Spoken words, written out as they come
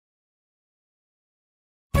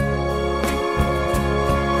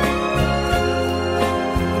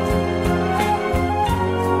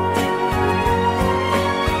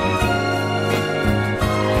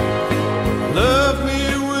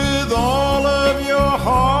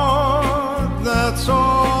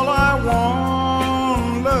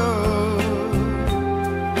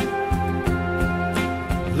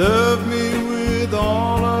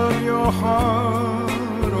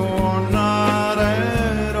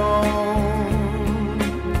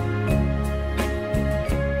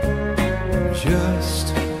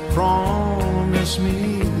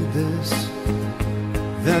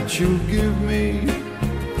that you give me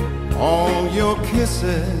all your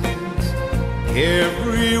kisses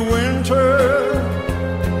every winter,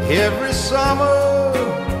 every summer,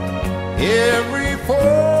 every fall.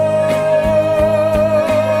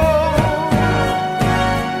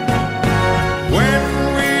 When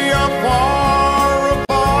we are far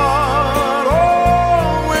apart,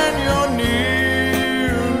 or when you're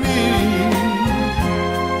near me,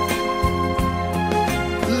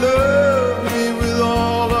 love me with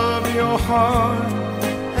all of your heart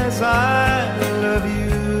as I love you.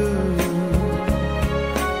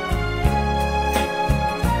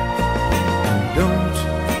 Don't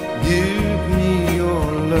give me your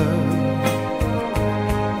love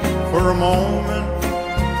for a moment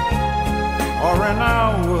or an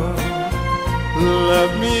hour.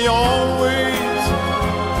 Love me always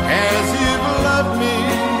as you've loved me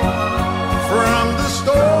from the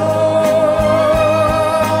start,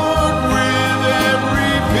 with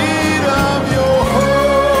every beat of your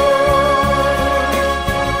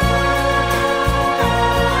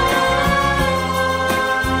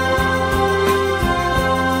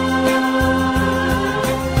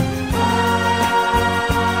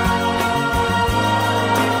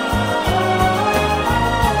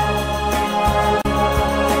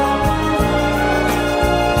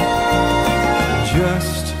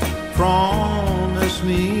Just promise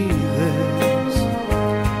me this,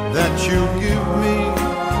 that you'll give me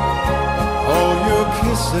all your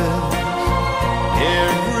kisses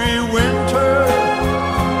every winter,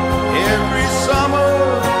 every summer,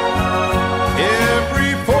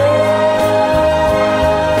 every fall.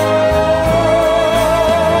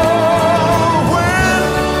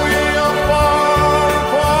 When we are far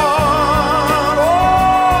apart,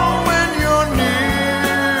 or when you're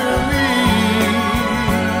near me,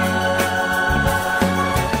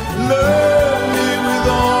 love me with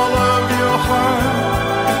all of your heart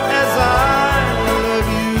as I love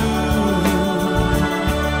you.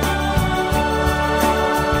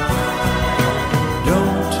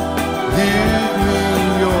 Don't give me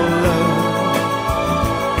your love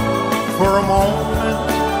for a moment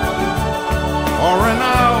or an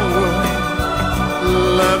hour.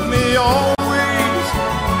 Love me always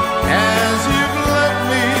as you've loved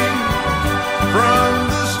me from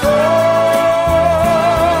the start,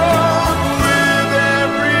 with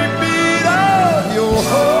every beat of your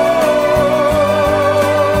heart.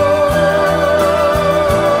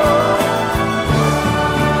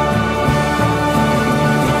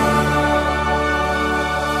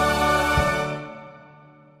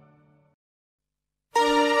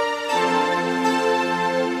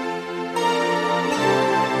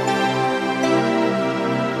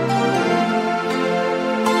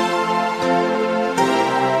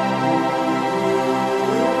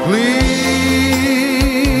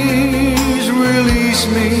 Please release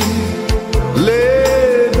me,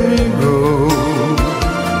 let me go,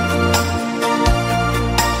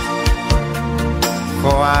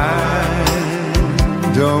 for I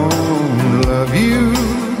don't love you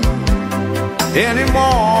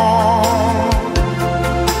anymore.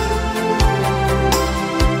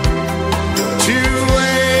 To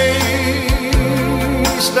waste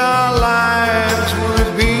our lives would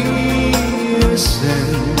be a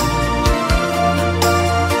sin.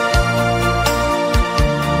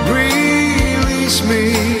 Release me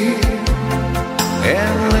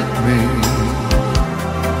and let me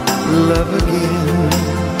love again.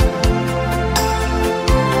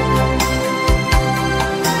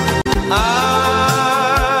 I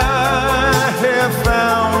have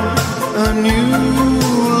found a new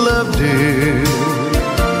love, dear,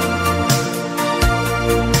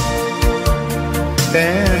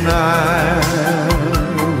 and I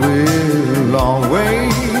will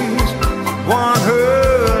always want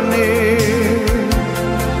her near.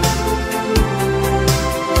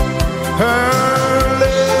 Her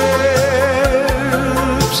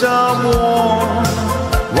lips are warm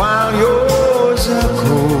while yours are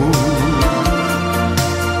cold.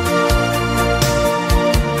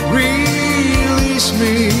 Release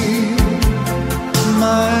me,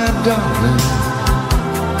 my darling,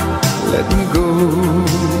 let me go.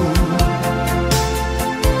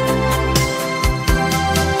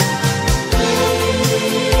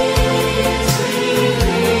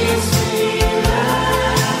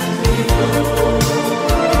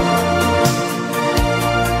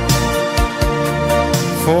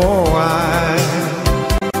 For I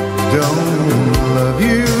don't love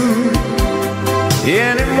you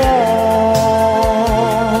anymore.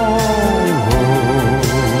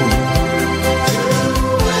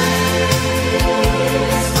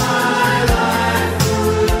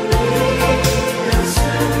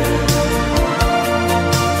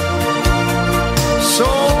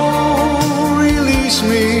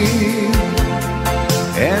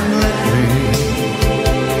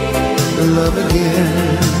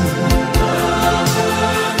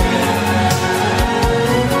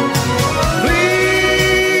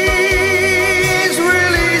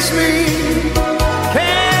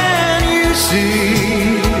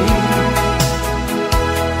 see.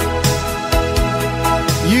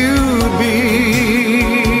 You'd be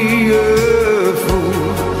a fool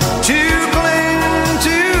to cling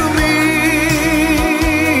to me.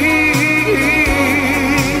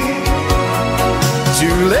 To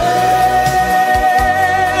live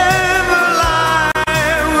a lie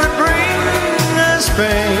would bring us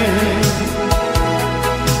pain.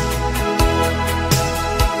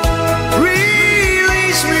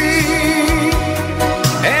 Release me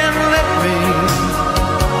and let me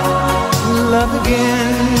love again.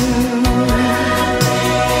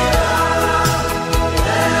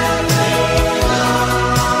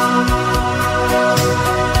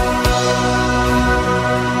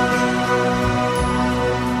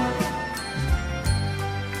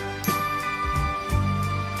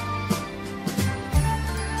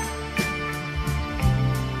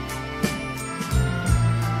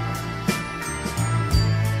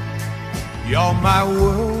 You're my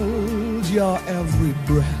world, your every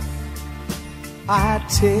breath I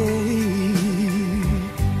take.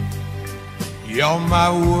 You're my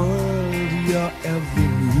world, your every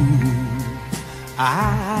move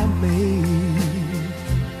I make.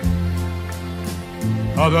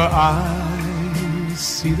 Other eyes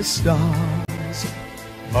see the stars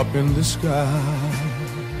up in the sky,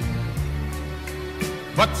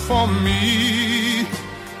 but for me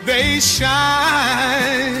they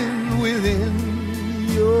shine within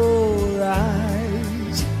your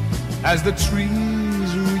eyes as the trees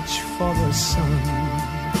reach for the sun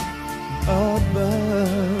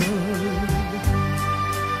above.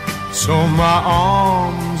 So my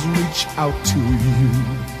arms reach out to you,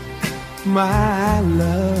 my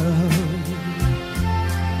love,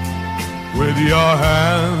 with your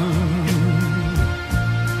hand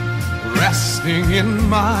resting in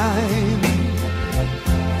mine.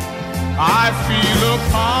 I feel a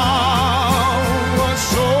power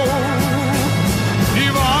so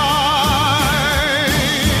divine.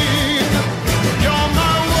 You're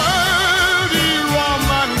my world, you are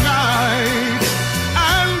my night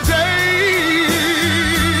and day.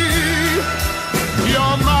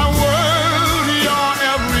 You're my world, your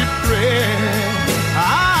every prayer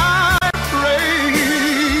I pray.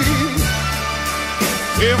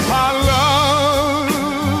 If our love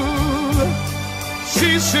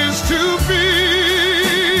ceases to be,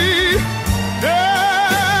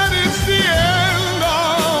 then it's the end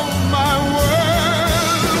of my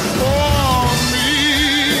world for me.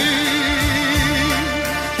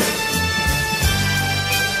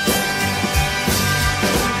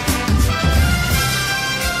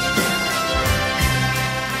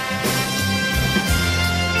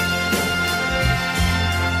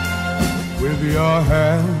 With your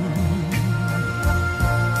hand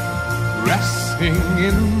resting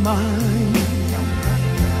in mine,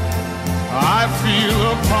 I feel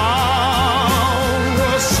a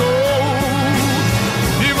power so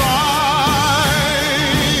divine.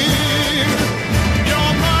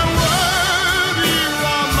 You're my world, you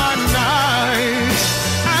are my night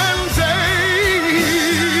and day.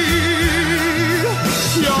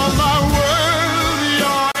 You're my world,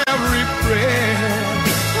 your every prayer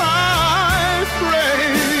I pray.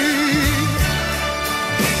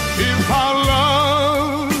 If our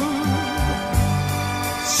love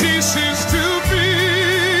ceases to be,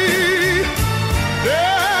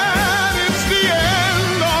 then it's the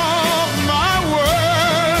end of my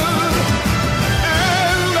world,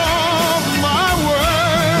 end of my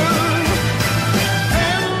world,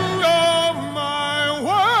 end of my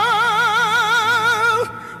world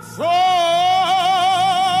for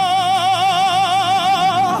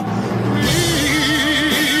me.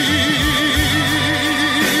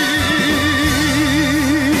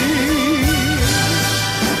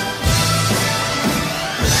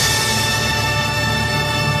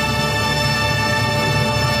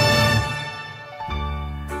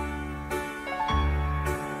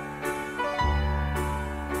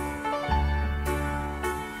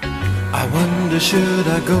 I wonder, should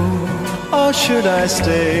I go or should I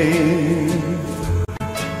stay?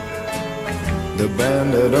 The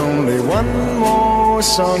band had only one more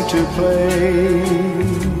song to play,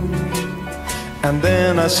 and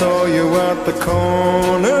then I saw you at the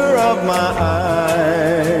corner of my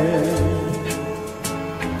eye.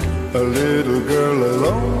 A little girl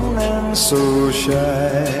alone and so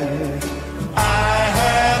shy. I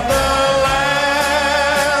had the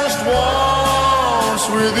last waltz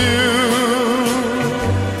with you.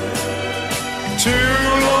 Two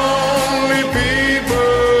lonely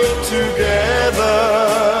people together.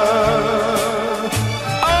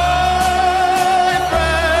 I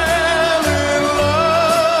fell in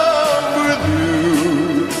love with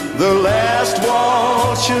you the last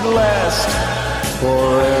waltz should last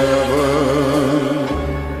forever.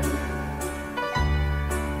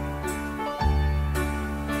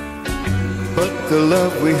 But the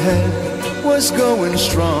love we had was going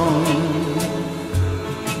strong.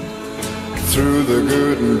 Through the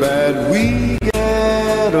good and bad we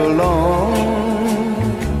get along.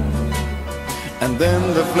 And then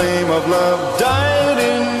the flame of love died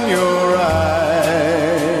in your eyes.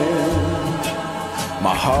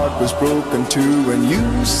 My heart was broken too when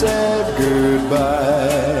you said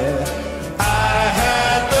goodbye. I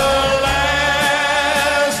had the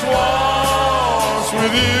last waltz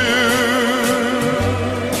with you.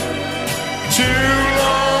 Two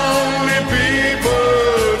lonely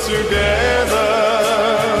people together.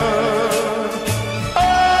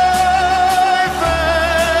 I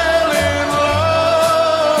fell in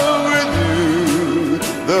love with you.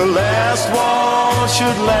 The last waltz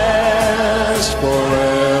should last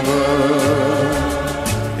forever.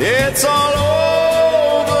 It's all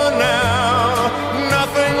over now,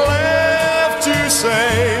 nothing left to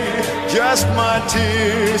say, just my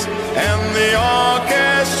tears and the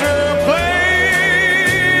orchestra play.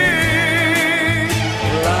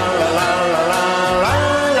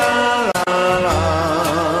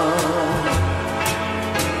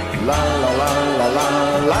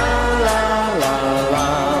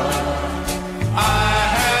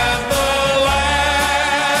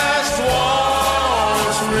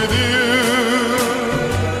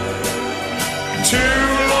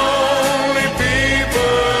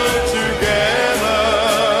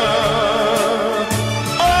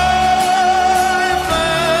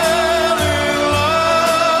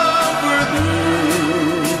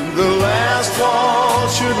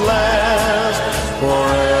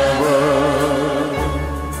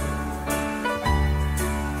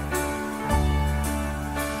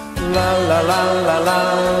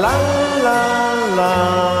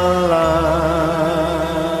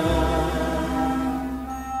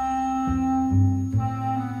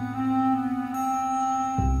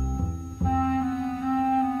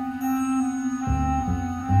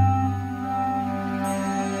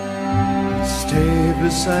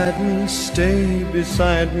 Stay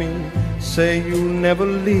beside me, say you'll never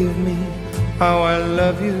leave me. How I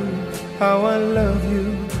love you, how I love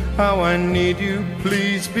you, how I need you,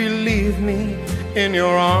 please believe me. In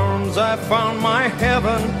your arms I found my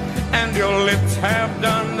heaven, and your lips have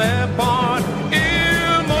done their part.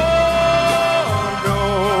 Il mondo,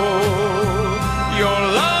 your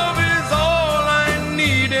love is all I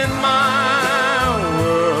need in my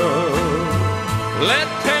world. Let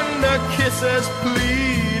tender kisses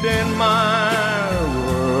plead in my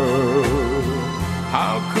world.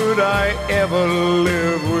 How could I ever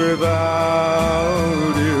live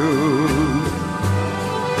without you?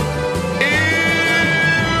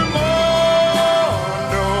 Il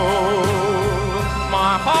mondo,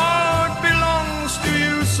 my heart belongs to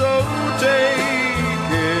you, so take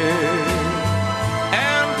it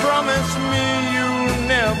and promise me you'll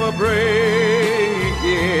never break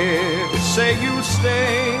it. Say you'll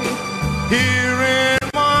stay here in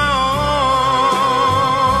my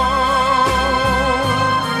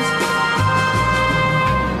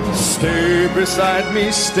arms. Stay beside me,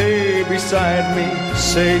 stay beside me.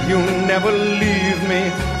 Say you'll never leave me.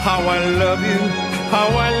 How I love you, how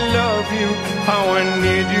I love you, how I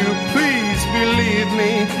need you, please believe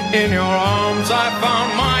me. In your arms I found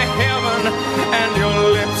my heaven, and your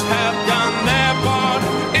lips have done their part.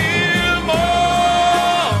 Il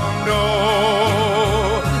mondo,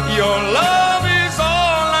 your love is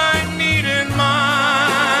all I need in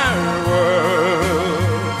my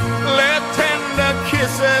world. Let tender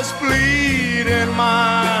kisses plead in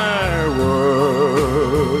my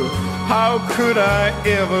world. How could I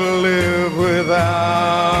ever live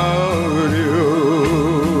without you?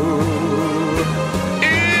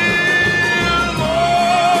 Il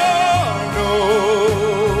mondo,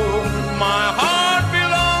 my heart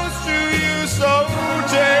belongs to you, so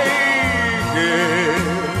take it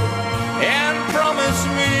and promise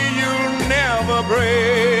me you'll never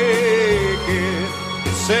break it.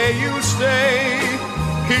 Say you'll stay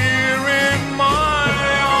here in my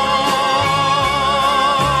arms,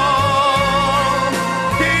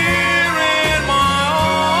 here in my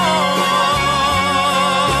arms.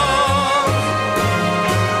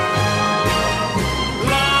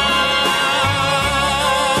 La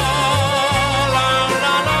la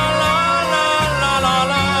la la la la la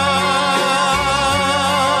la.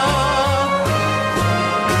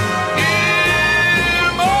 Il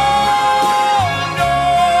mondo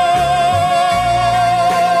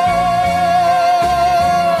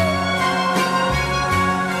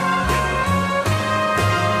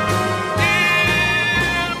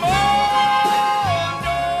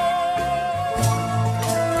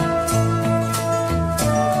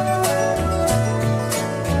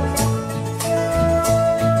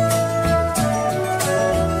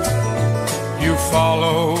You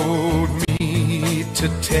followed me to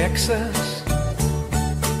Texas.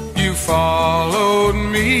 You followed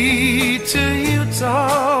me to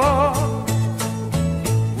Utah.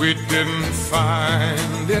 We didn't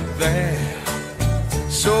find it there,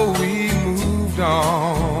 so we moved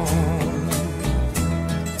on.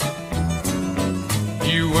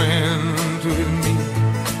 You went with me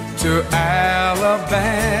to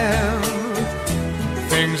Alabama.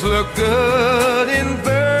 Things look good in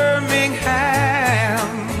Birmingham.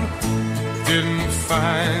 Didn't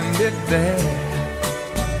find it there,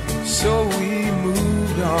 so we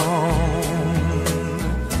moved on.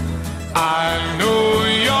 I know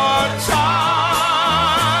you're tired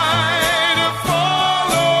of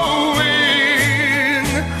following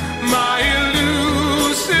my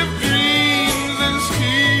elusive dreams and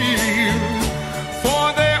schemes, for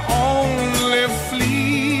they're only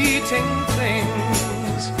fleeting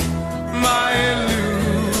things, my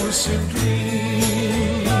elusive dreams.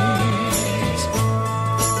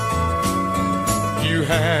 You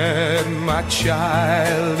had my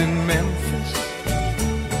child in Memphis,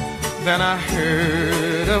 then I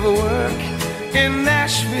heard of work in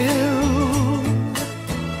Nashville.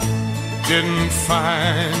 Didn't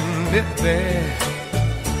find it there,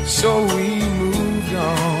 so we moved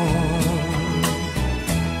on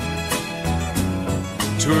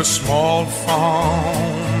to a small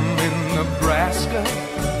farm in Nebraska,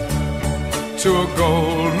 to a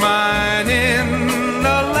gold mine in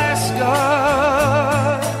Alaska.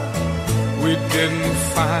 We didn't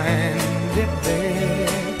find it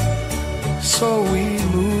there, so we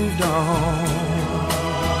moved on.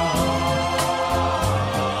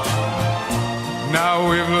 Now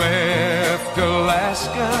we've left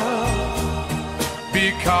Alaska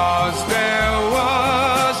because there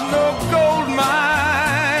was no gold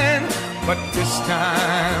mine, but this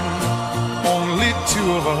time only two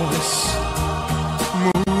of us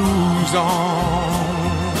moves on.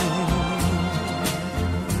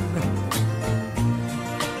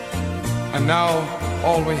 And now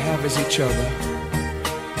all we have is each other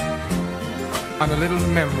and a little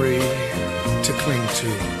memory to cling to.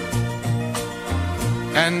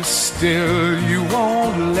 And still you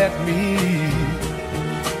won't let me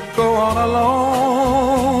go on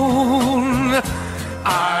alone.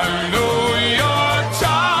 I know you're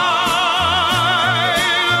tired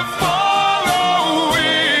of following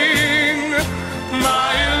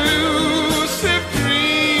my elusive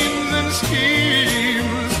dreams and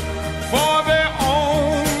schemes, for they're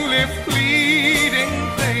only fleeting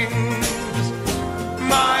things,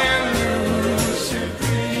 my elusive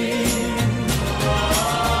dreams,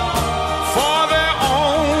 for they're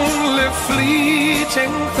only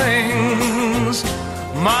fleeting things,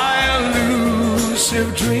 my elusive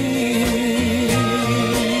dreams.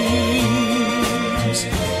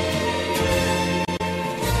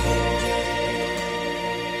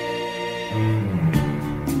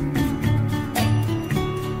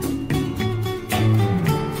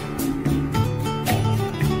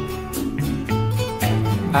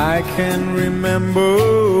 I can remember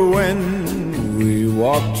when we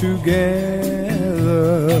walked together,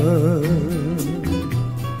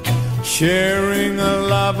 sharing a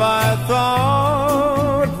love I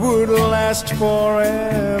thought would last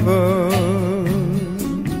forever.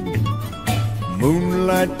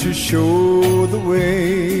 Moonlight to show the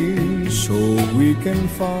way so we can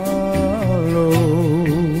follow.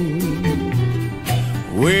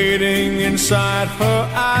 Waiting inside her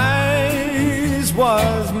eyes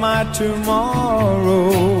was my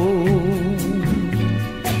tomorrow.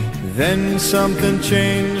 Then something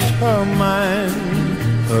changed her mind.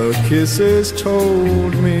 Her kisses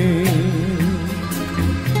told me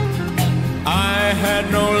I had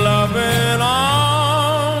no loving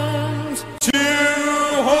arms to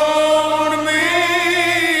hold me.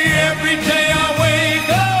 Every day I wake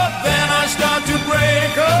up, then I start to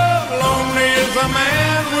break up. Lonely as a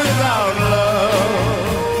man without love.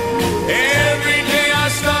 Every day I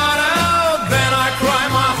start out, then I cry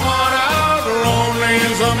my heart out. Lonely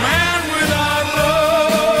as a man without love.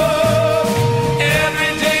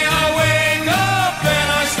 Every day I wake up, then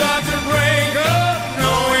I start to break up,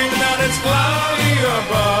 knowing that it's cloudy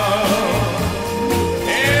above.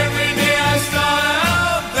 Every day I start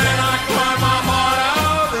out, then I cry my heart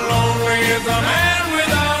out. Lonely as a man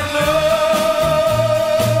without love.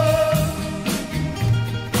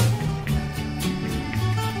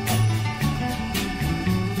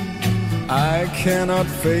 I cannot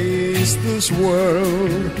face this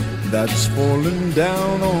world that's fallen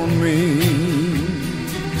down on me.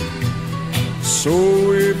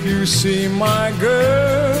 So if you see my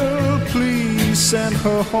girl, please send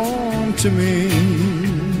her home to me.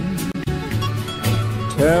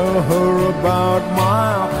 tell her about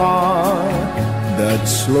my heart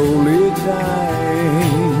that's slowly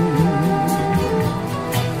dying.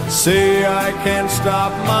 Say I can't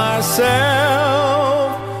stop myself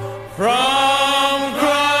from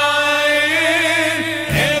crying.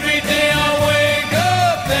 Every day I wake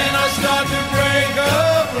up, then I start to break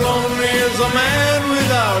up. Lonely as a man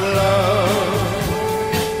without love.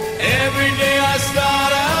 Every day I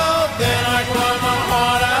start out, then I cry my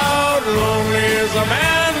heart out. Lonely as a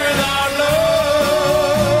man without love.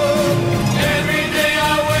 Every day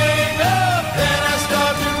I wake up, then I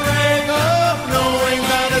start to break up, knowing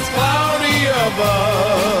that it's cloudy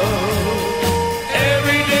above.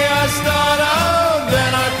 Every day I start out,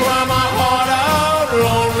 then I cry my heart out.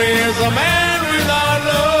 Lonely as a man without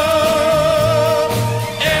love.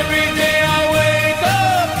 Every day I wake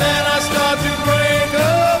up, then I start to break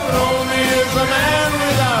up. Lonely as a man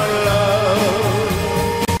without love.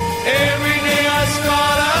 Every day I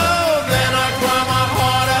start out, then I cry my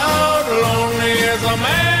heart out. Lonely as a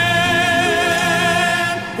man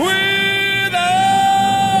without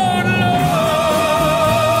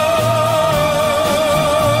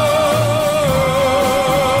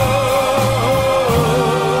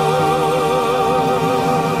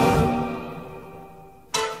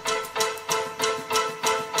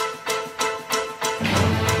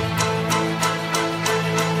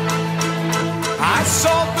I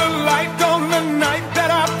saw the light on the night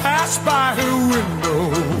that I passed by her window.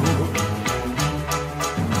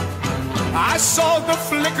 I saw the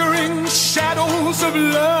flickering shadows of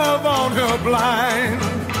love on her blind.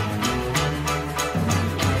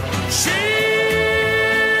 She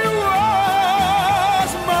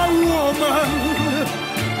was my woman.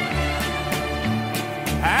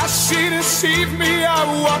 As she deceived me, I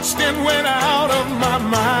watched and went out of my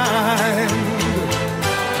mind.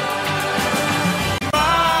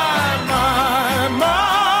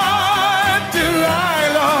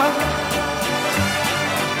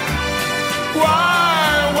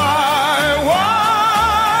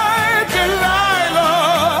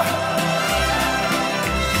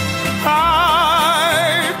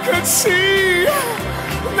 See,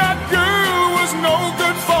 that girl was no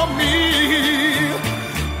good for me,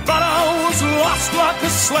 but I was lost like a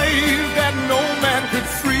slave that no man could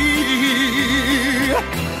free.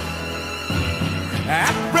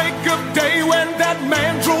 At break of day when that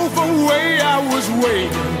man drove away, I was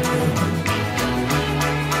waiting.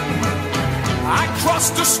 I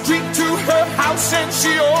crossed the street to her house and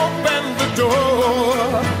she opened the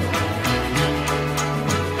door.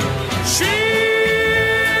 She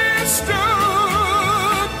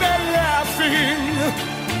stood there laughing.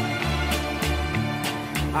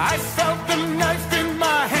 I felt the knife in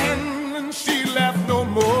my hand and she laughed no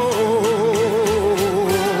more.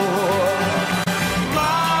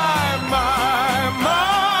 My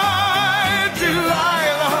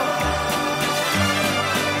Delilah.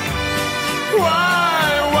 Why,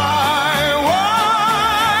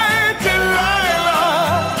 Delilah?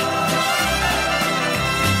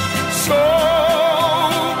 So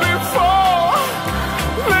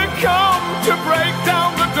to break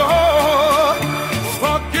down the door,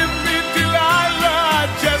 forgive me, Delilah, I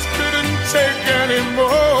just couldn't take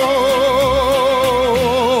anymore.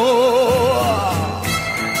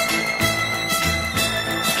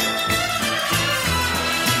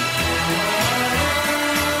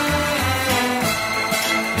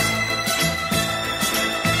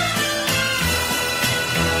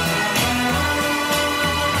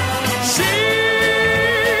 She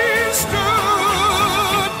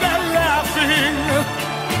stood there laughing.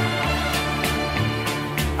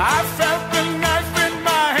 I felt the knife in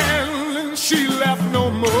my hand and she left no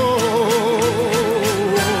more.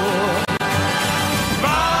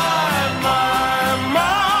 My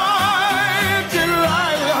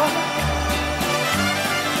Delilah.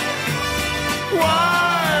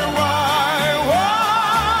 Why,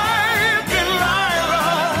 Delilah?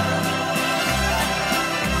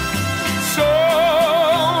 So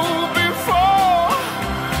before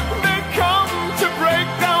they come to break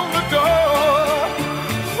down the door,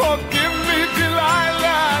 forgive me,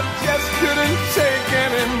 Delilah, I just couldn't take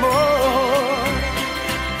anymore.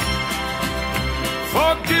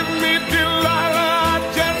 Forgive me, Delilah, I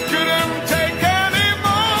just couldn't take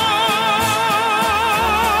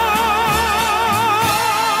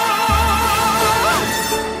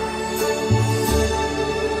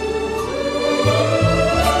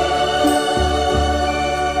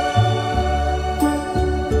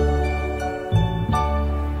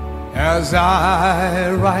As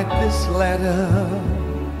I write this letter,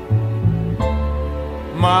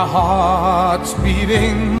 my heart's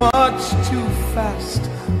beating much too fast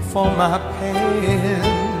for my pen.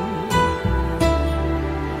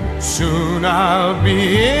 Soon I'll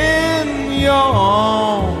be in your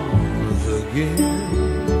arms again.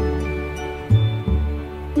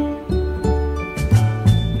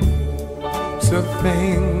 To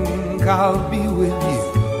think I'll be with you,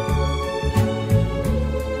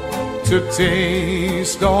 to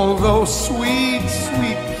taste all those sweet,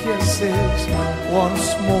 sweet kisses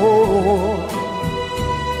once more.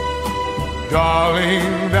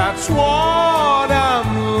 Darling, that's what I'm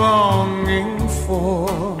longing for.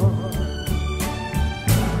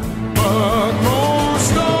 But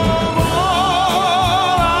most of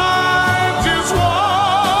all, I just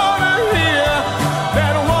want to hear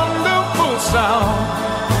that wonderful sound,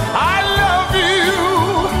 I love you.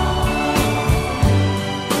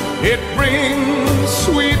 It brings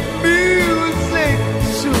sweet music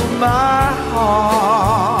to my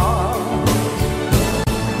heart.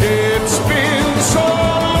 It's been so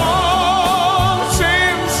long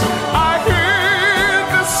since I heard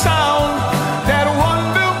the sound, that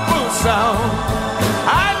wonderful sound.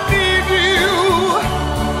 I need you,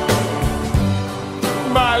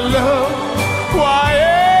 my love. Why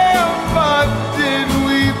ever did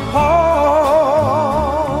we part?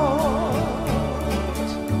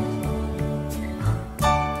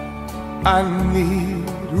 I need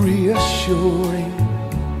reassuring.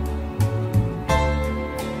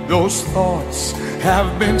 Those thoughts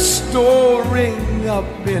have been storing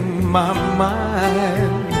up in my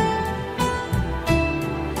mind.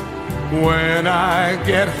 When I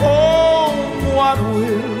get home, what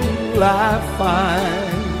will I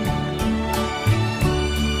find?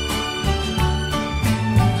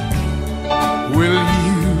 Will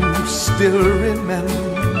you still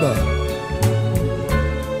remember?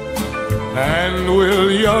 And will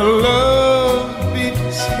your love be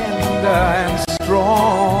tender and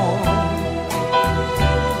strong?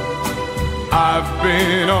 I've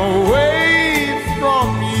been away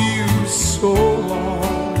from you so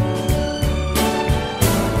long.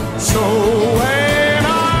 So when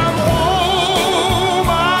I'm home, I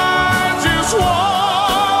just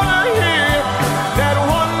want to hear that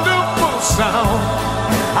wonderful sound,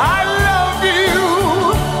 I love you.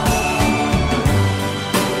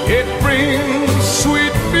 It brings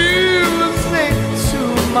sweet music to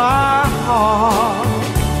my heart.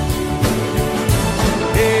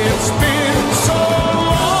 It's been so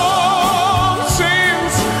long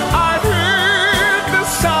since I heard the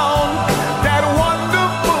sound, that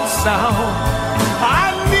wonderful sound. I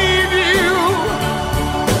need you,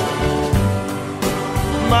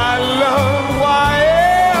 my love. Why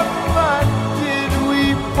ever did we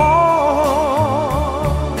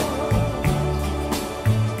part?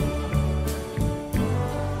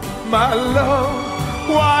 My love,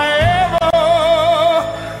 why ever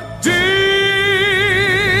did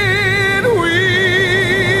we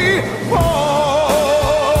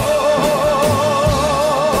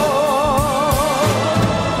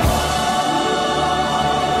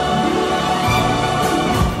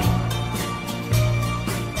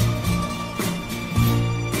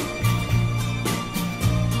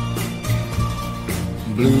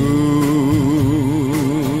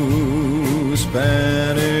Blue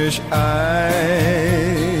Spanish eyes,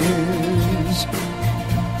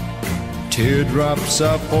 teardrops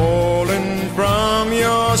are falling from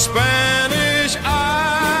your Spanish eyes.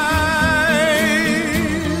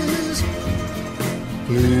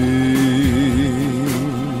 Please,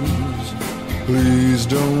 please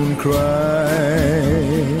don't cry.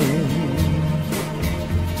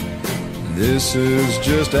 This is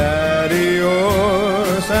just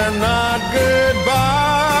adios and not goodbye.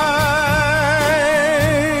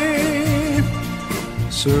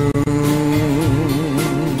 Soon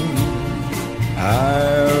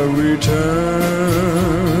I'll return,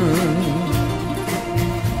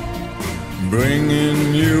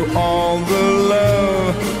 bringing you all the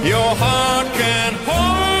love your heart can hold.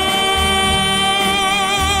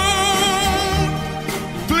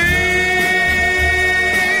 Please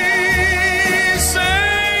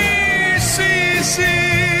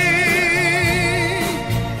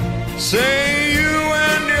say you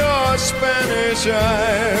and your Spanish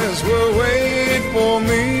eyes will wait for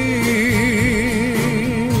me.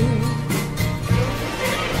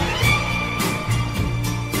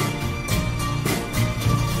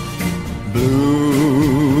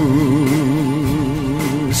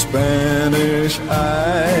 Blue Spanish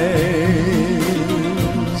eyes,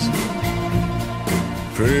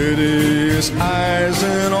 prettiest eyes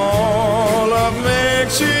in all of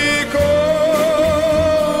Mexico.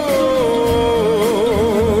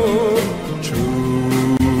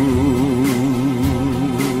 True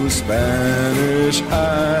Spanish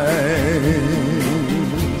eyes.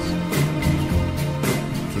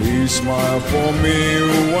 Please smile for me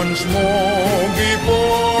once more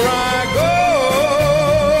before I go.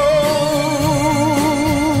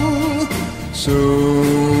 Soon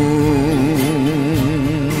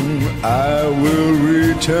I will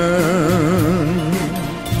return,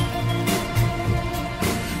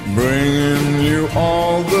 bringing you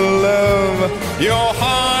all the love your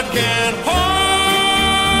heart can hold.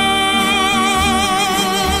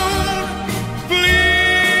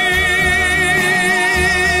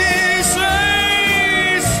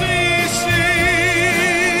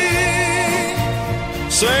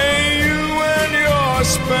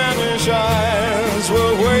 Spanish eyes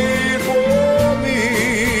will wait for me.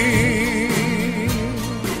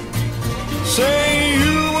 Say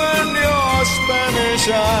you and your Spanish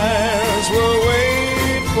eyes will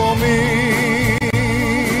wait for me.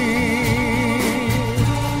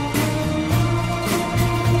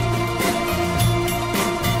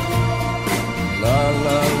 La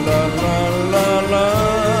la la la la la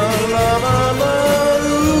la la la.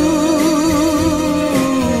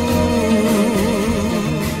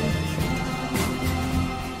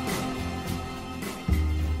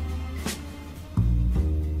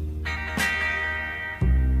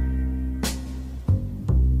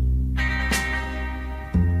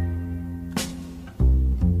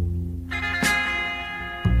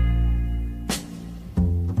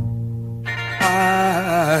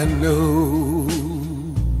 I know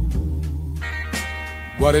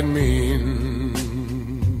what it means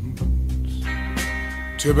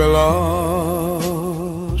to be lost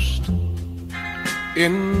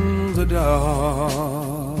in the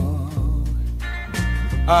dark.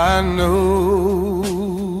 I know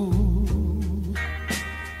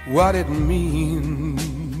what it means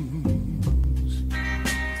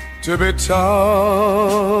to be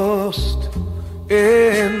tossed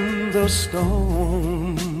in the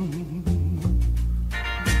storm.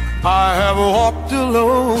 I have walked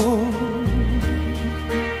alone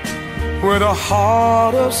with a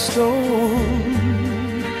heart of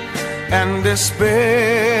stone and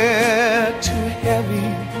despair too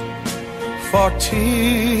heavy for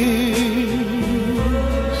tears.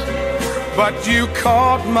 But you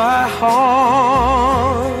caught my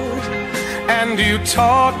heart and you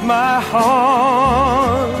taught my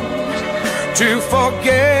heart to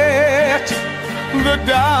forget the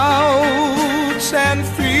doubts and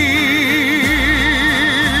fears.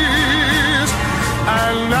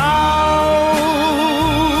 And now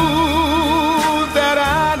that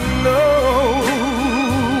I know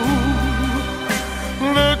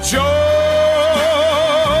the joy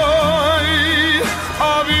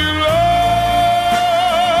of your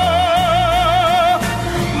love,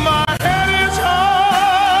 my head is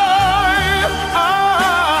high. I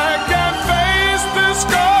can face the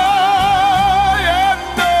sky and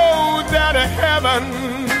know that heaven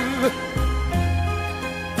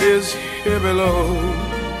is here below.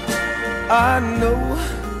 I know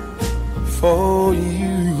for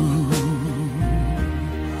you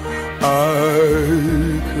I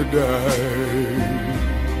could die.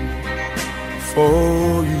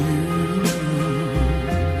 For you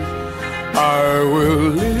I will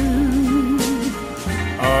live.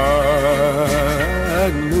 I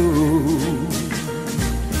know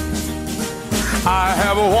I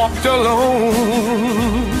have walked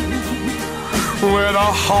alone with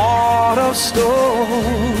a heart of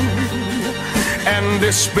stone and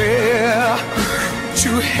despair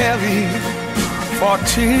too heavy for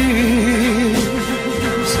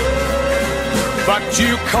tears. But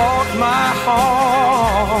you caught my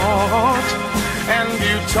heart and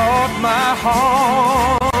you taught my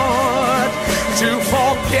heart to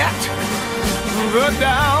forget the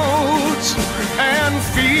doubts and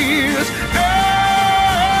fears.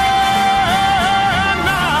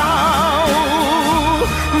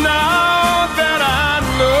 Now that I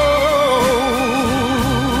know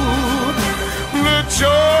the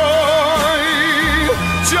joy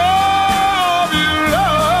of your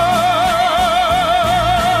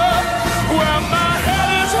love, well, my head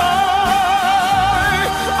is high.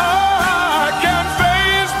 I can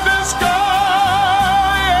face the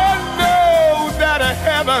sky and know that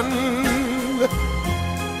heaven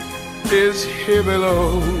is here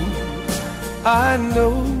below. I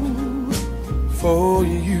know for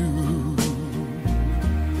you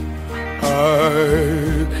I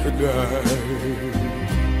could die.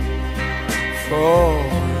 For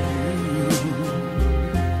you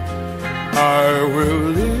I will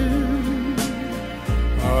live.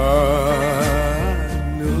 I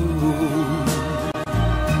know.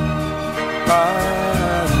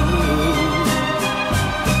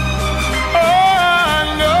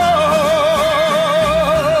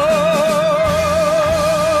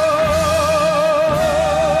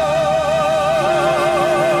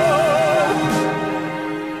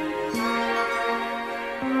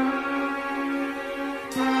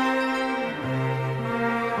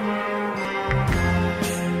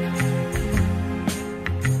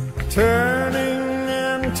 Turning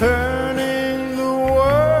and turning, the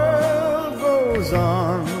world goes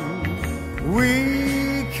on.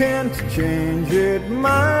 We can't change it,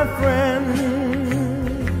 my friend.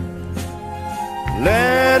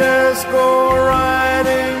 Let us go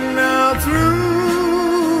riding now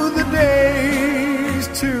through the days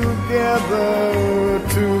together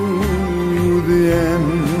to the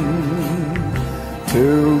end,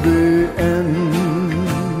 till the end.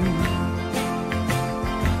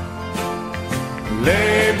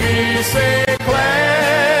 Les bicyclettes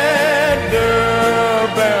de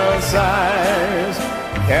Belsize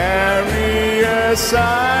carry us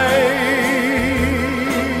side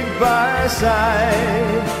by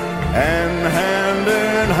side, and hand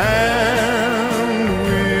in hand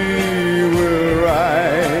we will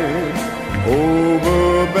ride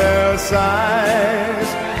over Belsize.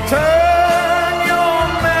 Turn your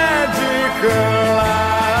magical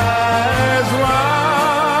eyes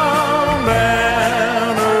round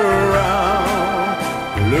and around,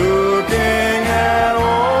 looking at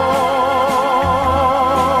all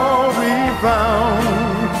we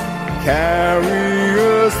found. Carry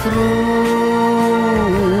us through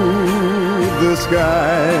the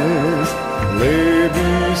skies, les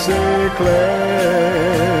bicyclettes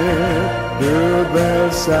de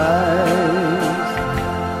Belsize.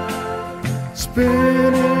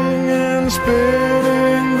 Spinning and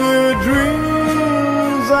spinning the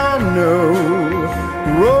dreams I know,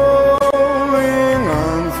 rolling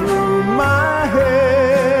on through my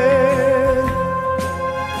head.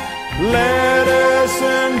 Let us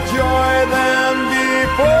enjoy them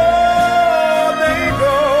before they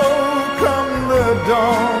go. Come the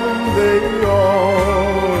dawn, they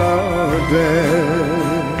all are dead.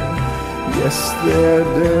 Yes, they're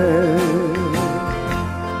dead.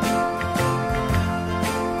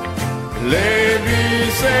 Les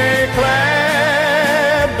bicyclettes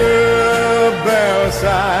de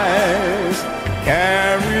Belsize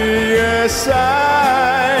carry us side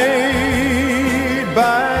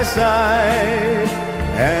by side,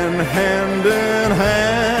 and hand in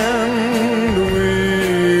hand we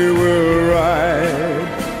will ride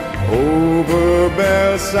over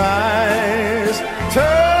Belsize.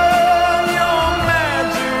 Turn your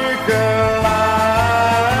magical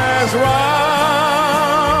eyes round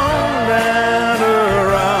and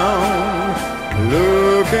around,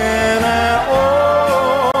 looking at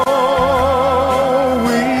all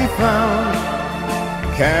we found.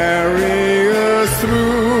 Carry us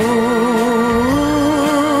through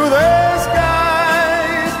the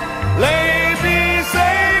skies, les bicyclettes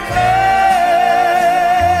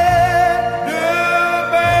de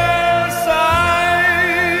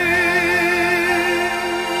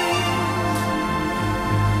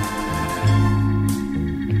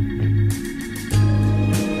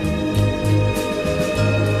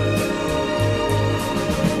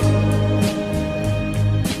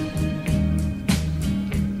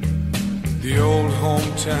The old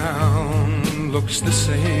hometown looks the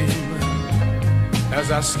same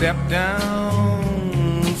as I step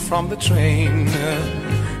down from the train,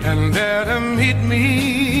 and there to meet me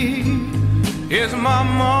is my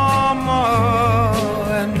mama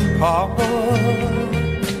and papa.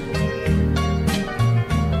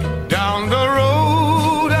 Down the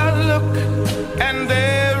road I look, and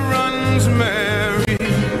there runs Mary,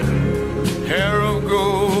 hair of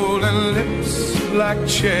gold and lips like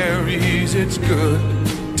cherries. It's good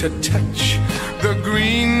to touch the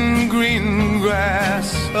green, green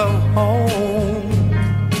grass of home.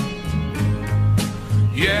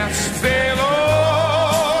 Yes, they'll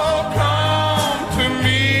all come to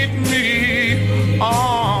meet me,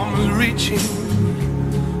 arms reaching,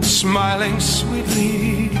 smiling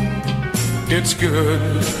sweetly. It's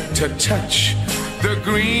good to touch the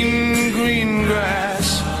green, green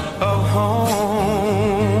grass of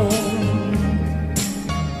home.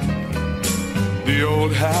 The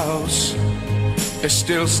old house is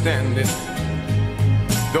still standing,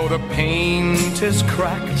 though the paint is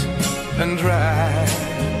cracked and dry.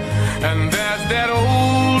 And there's that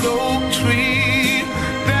old oak tree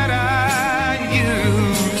that I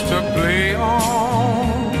used to play on.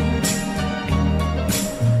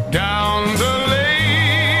 Down the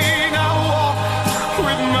lane I walk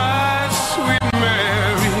with my sweet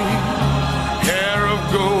Mary, hair of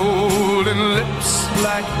gold and lips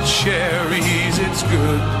like cherries. It's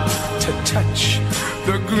good to touch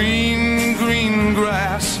the green, green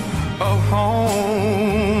grass of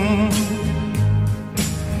home.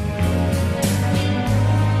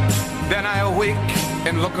 Then I awake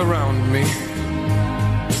and look around me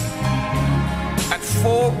at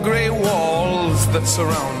 4 gray walls that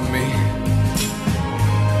surround me,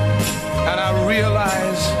 and I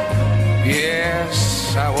realize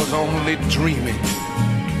Yes, I was only dreaming.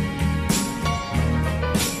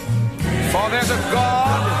 For there's a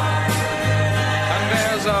God and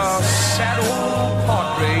there's a sad old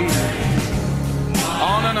portrait.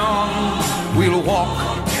 On and on we'll walk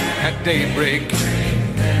at daybreak.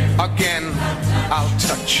 Again I'll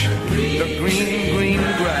touch the green, green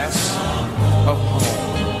grass of home.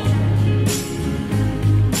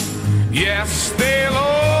 Yes, they'll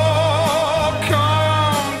all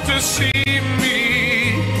come to see me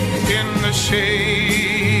in the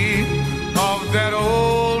shade of that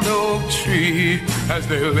old oak tree as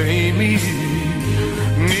they lay me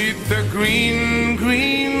 'neath the green,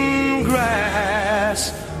 green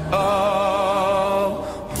grass of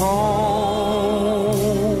home.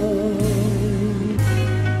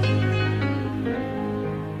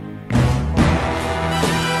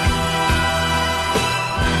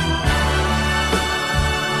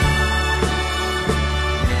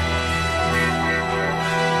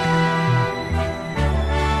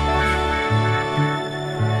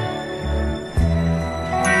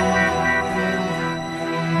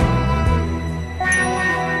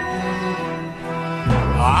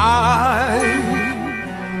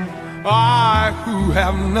 I who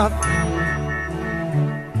have nothing,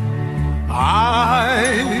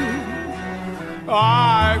 I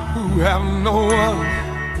who have no one,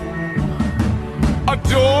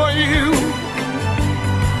 adore you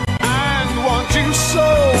and want you so.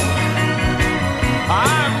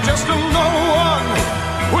 I'm just a no one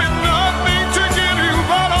with nothing to give you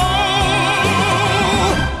but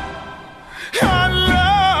all. I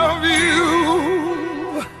love you.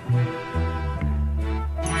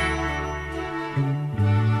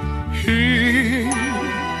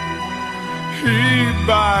 He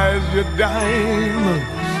buys you diamonds,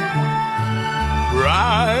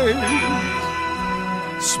 bright,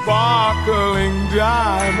 sparkling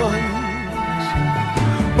diamonds.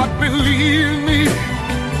 But believe me,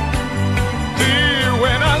 dear,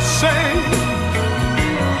 when I say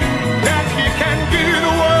that he can give you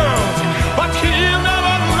the world, but he'll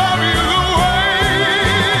never love you the way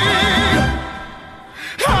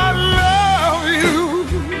I love you.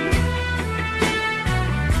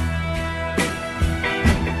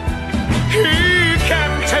 He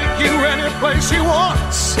can take you any place he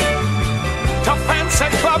wants, to fancy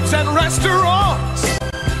clubs and restaurants,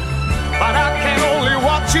 but I can only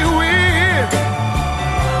watch you with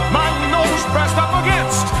my nose pressed up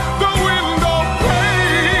against the window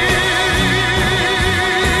pane.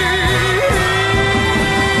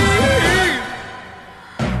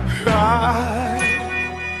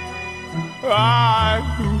 I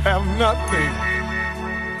who have nothing,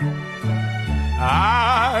 I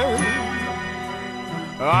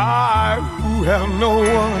who have no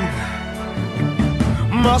one,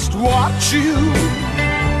 must watch you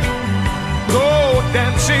go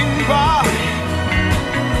dancing by,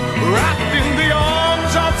 wrapped in the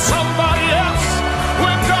arms of somebody else,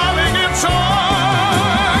 when darling it's I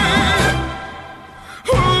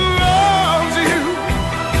who loves you.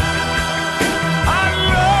 I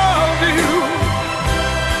love you.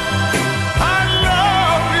 I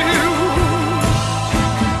love you.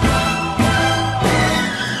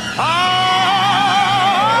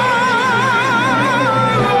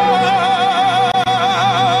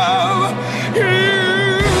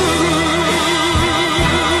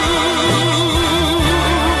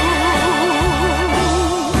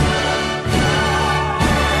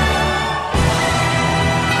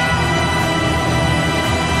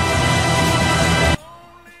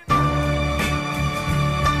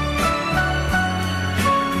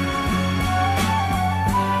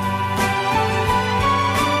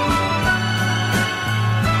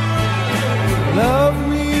 Love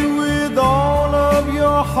me with all of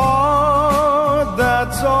your heart,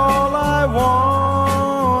 that's all I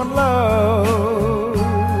want, love.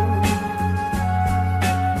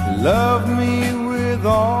 Love me with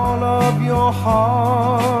all of your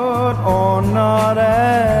heart, or not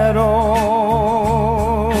at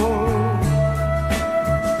all.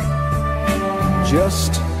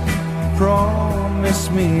 Just promise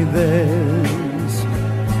me this,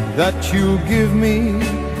 that you'll give me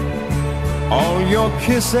all your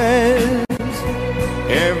kisses,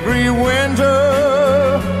 every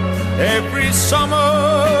winter, every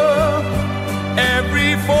summer,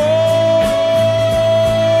 every fall.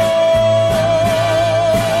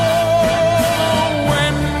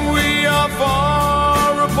 When we are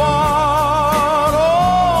far apart,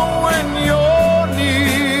 or when you're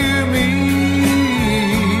near me,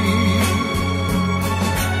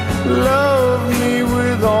 love me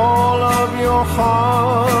with all of your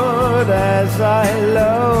heart as I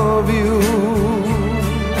love you.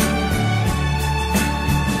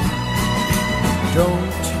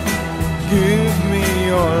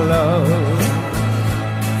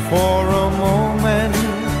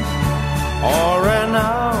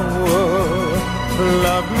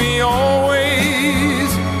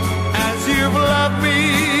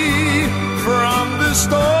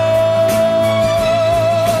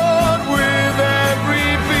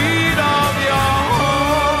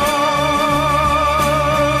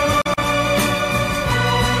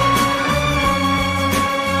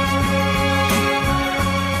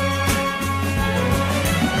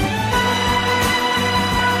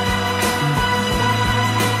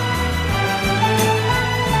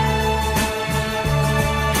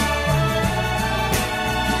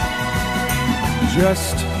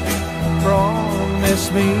 Just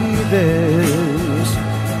promise me this,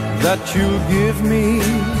 that you'll give me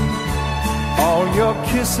all your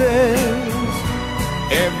kisses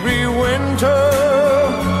every winter,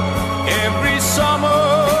 every summer,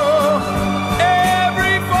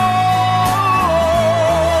 every fall.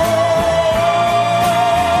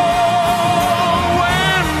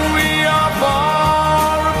 When we are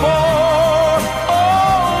far apart,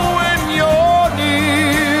 oh, when you're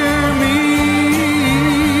near me,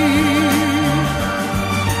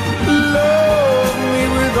 love me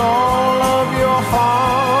with all of your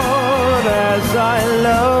heart as I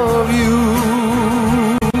love you.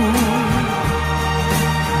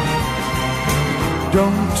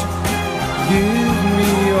 Don't give me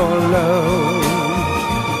your love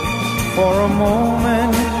for a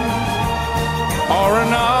moment or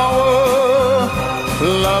an hour.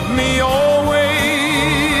 Love me always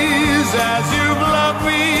as you've loved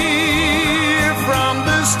me from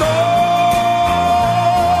the start,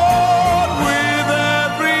 with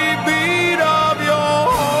every beat of your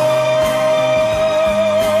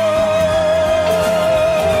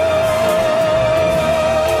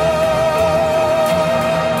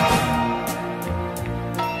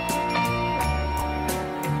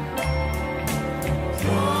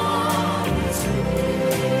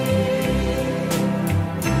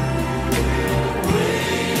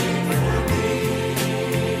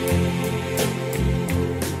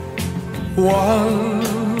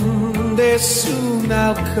One day soon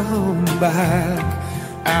I'll come back,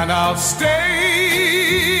 and I'll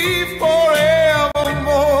stay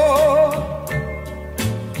forevermore.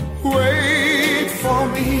 Wait for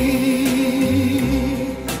me,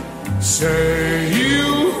 say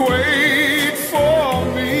you wait for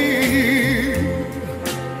me.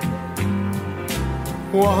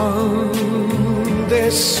 One day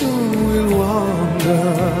soon we'll wander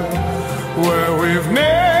where we've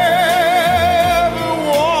never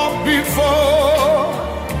before.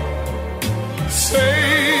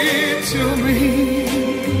 Say to me,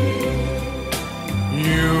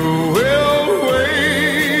 you will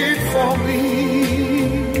wait for me.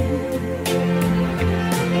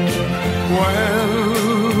 When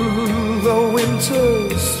the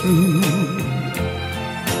winter's through,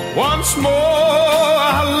 once more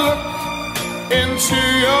I look into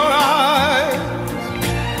your eyes,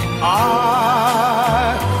 I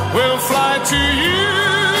will fly to you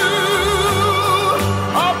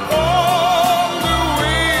upon the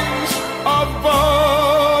wings of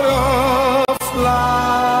butterflies.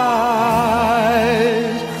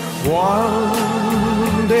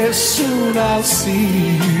 One day soon I'll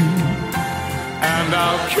see you, and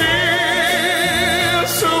I'll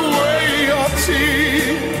kiss away your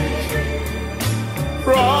tears.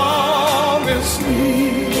 Promise me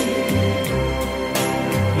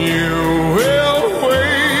you will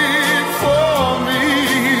wait for me.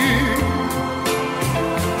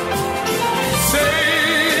 Say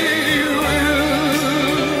you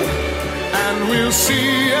will, and we'll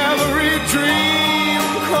see every dream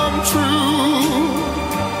come true.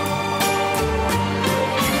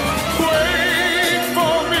 Wait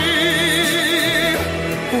for me,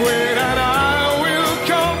 wait, and I will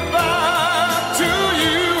come back to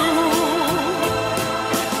you.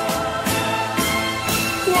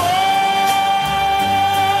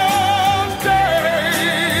 One day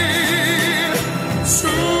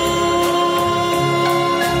soon.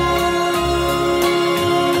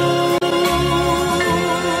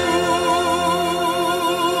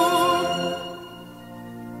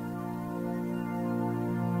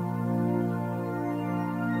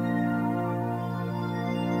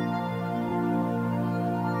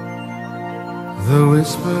 The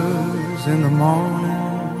whispers in the morning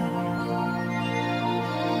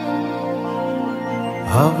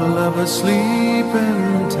of a lover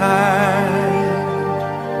sleeping tight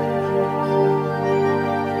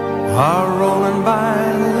are rolling by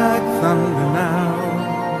like thunder now,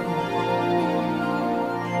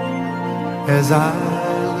 as I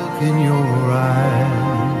look in your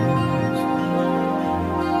eyes.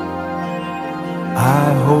 I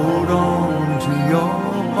hold on to your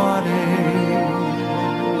body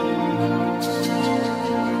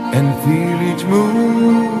and feel each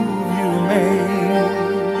move you make.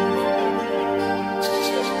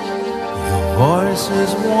 Your voice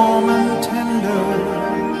is warm and tender,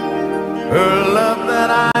 her love that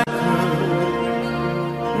I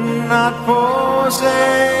could not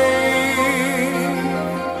forsake.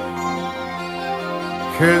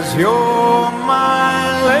 'Cause you're my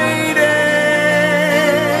lady,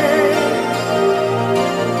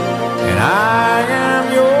 and I am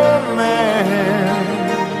your man.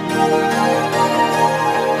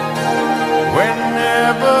 When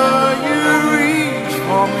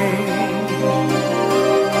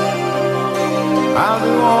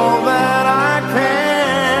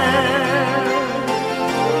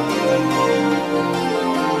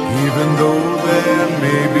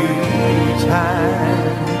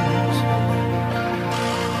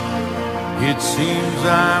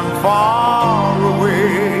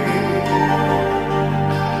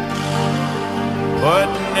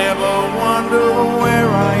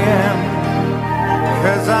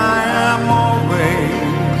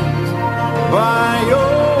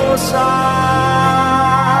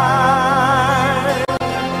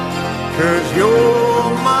 'cause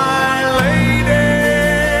you're my lady,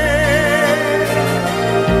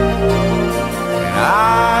 and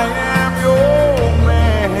I am your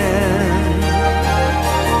man.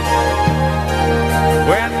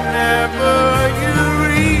 Whenever you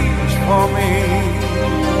reach for me,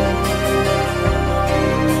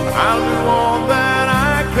 I'll do all that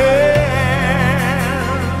I can.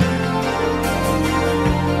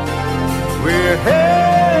 We're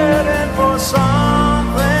headed for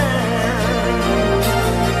something,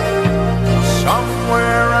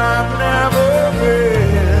 somewhere I've never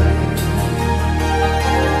been.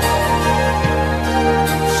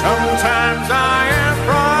 Sometimes I am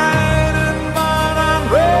frightened, but I'm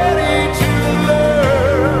ready to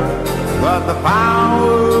learn about the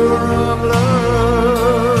power of love.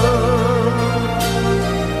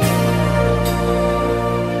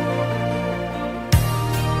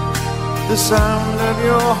 The sound of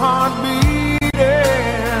your heart beating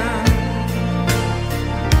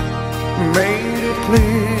made it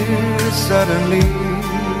clear suddenly.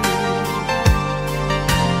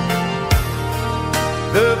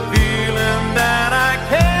 The feeling that I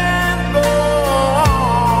can't go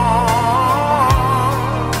on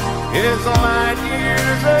is light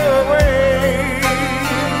years away.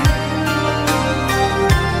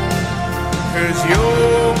 'Cause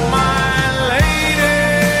you're my lady,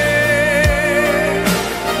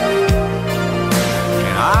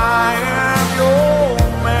 and I am your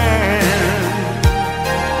man.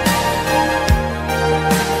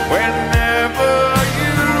 Whenever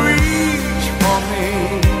you reach for me,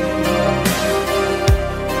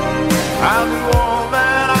 I'll do all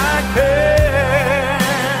that I can.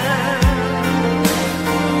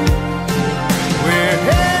 We're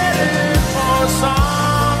headed for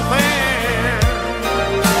something,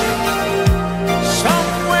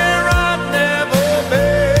 somewhere I've never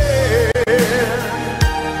been.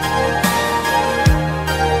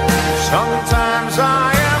 Sometimes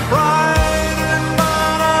I am frightened,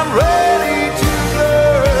 but I'm ready to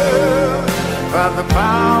learn about the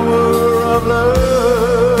power of love.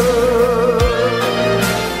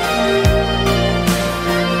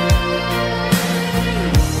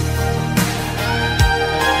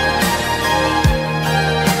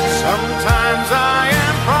 Sometimes I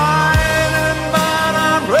am frightened, but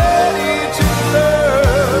I'm ready to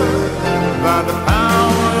learn about the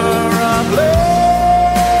power of love.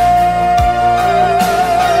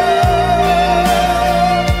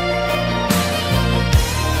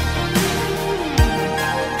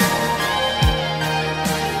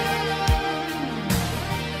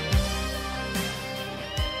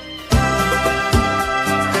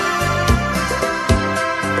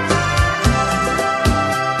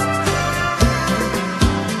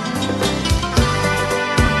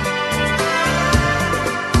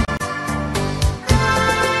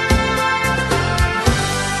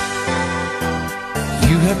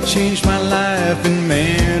 You have changed my life in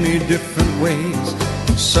many different ways.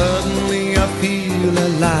 Suddenly I feel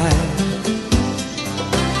alive.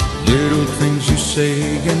 Little things you say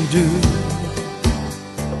and do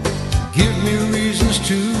give me reasons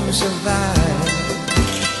to survive.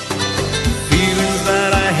 Feelings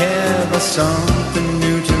that I have are something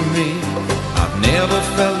new to me. I've never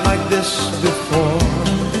felt like this before.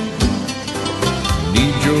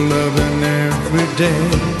 Need your loving every day.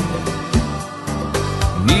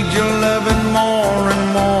 Need your loving more and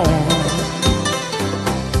more.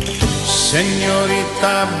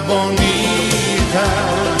 Señorita bonita,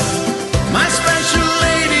 my special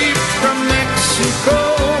lady from Mexico.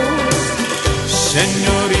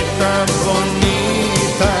 Señorita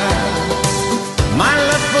bonita, my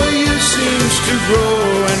love for you seems to grow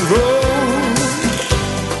and grow.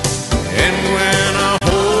 And when I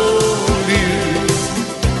hold you,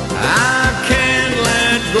 I can't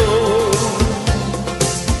let go.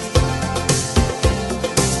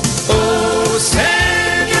 Oh,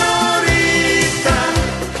 señorita,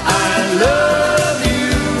 I love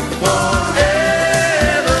you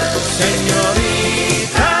forever.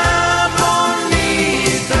 Señorita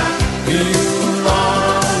bonita, you'll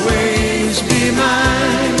always be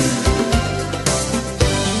mine.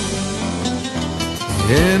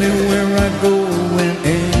 Anywhere I go and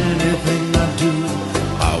anything I do,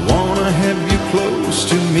 I wanna have you close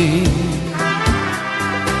to me,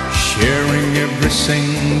 sharing every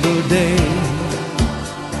single day.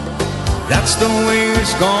 That's the way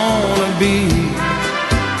it's gonna be.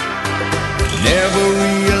 Never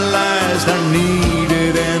realized I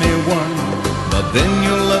needed anyone, but then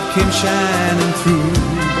your love came shining through.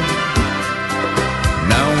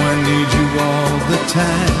 Now I need you all the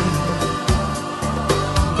time.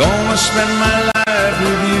 Gonna spend my life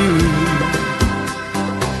with you.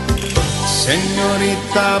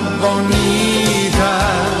 Señorita bonita,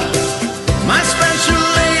 my special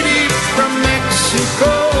lady from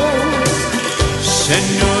Mexico.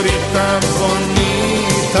 Señorita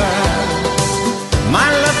bonita, my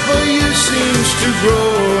love for you seems to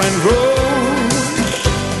grow and grow.